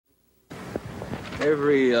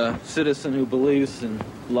every citizen who believes in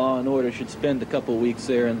law and order should spend a couple weeks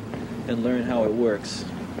there and learn how it works.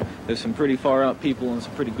 There's some pretty far-out people and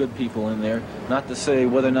some pretty good people in there. Not to say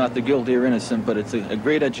whether or not they're guilty or innocent, but it's a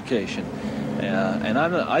great education. And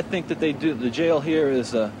I think that they do. The jail here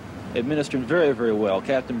is administered very, very well.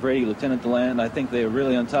 Captain Brady, Lieutenant DeLand, I think they are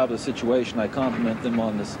really on top of the situation. I compliment them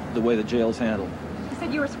on the way the jail is handled. You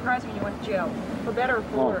said you were surprised when you went to jail, for better or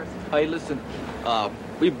for worse. Hey, listen,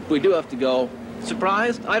 we do have to go.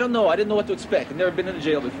 Surprised? I don't know. I didn't know what to expect. I've never been in a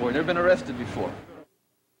jail before. Never been arrested before.